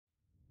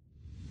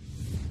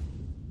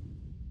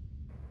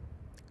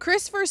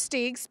Kris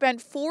Versteeg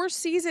spent 4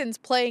 seasons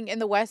playing in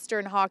the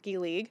Western Hockey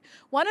League,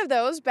 one of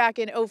those back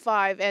in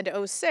 '05 and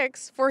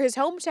 '06 for his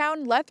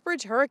hometown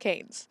Lethbridge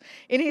Hurricanes.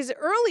 In his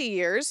early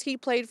years, he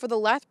played for the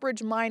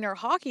Lethbridge Minor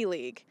Hockey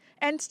League,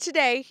 and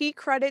today he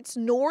credits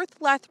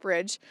North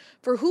Lethbridge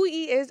for who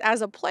he is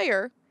as a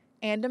player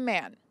and a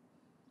man.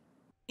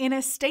 In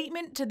a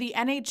statement to the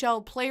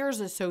NHL Players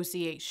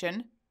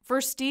Association,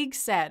 Versteeg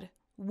said,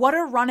 "What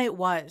a run it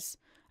was.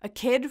 A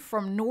kid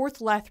from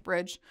North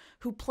Lethbridge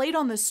who played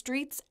on the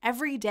streets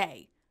every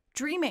day,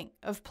 dreaming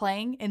of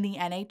playing in the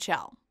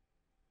NHL."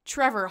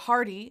 Trevor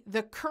Hardy,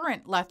 the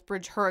current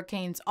Lethbridge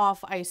Hurricanes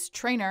off-ice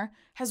trainer,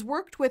 has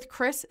worked with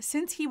Kris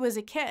since he was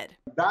a kid.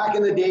 Back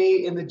in the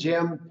day in the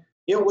gym,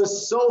 it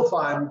was so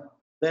fun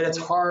that it's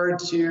hard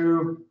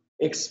to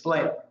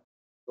explain.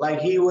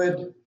 Like, he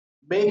would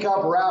make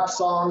up rap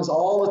songs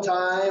all the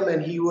time,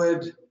 and he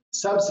would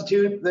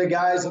substitute the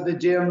guys at the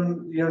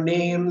gym,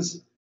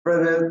 names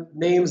for the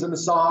names in the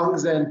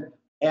songs, and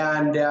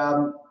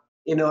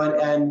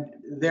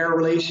their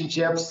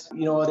relationships,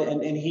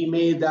 and he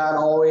made that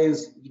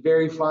always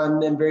very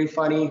fun and very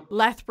funny.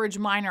 Lethbridge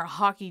Minor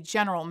Hockey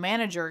General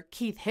Manager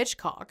Keith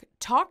Hitchcock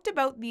talked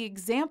about the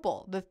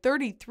example the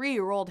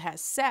 33-year-old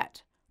has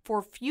set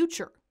for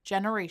future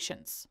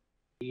generations.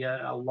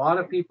 A lot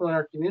of people in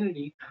our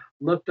community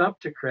looked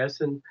up to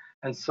Kris and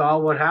saw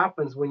what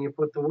happens when you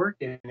put the work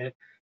in.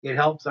 It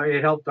helped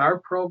our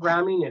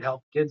programming. It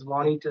helped kids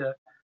wanting to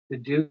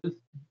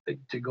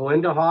go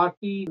into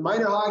hockey.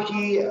 Minor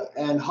hockey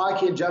and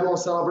hockey in general in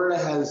South Alberta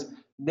has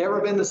never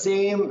been the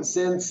same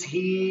since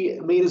he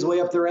made his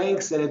way up the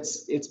ranks, and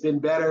it's been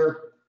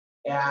better.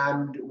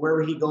 And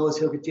wherever he goes,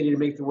 he'll continue to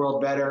make the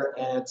world better.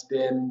 And it's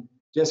been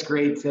just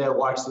great to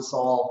watch this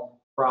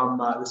all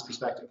from this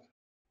perspective.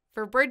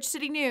 For Bridge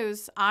City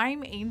News,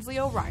 I'm Ainsley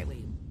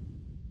O'Riley.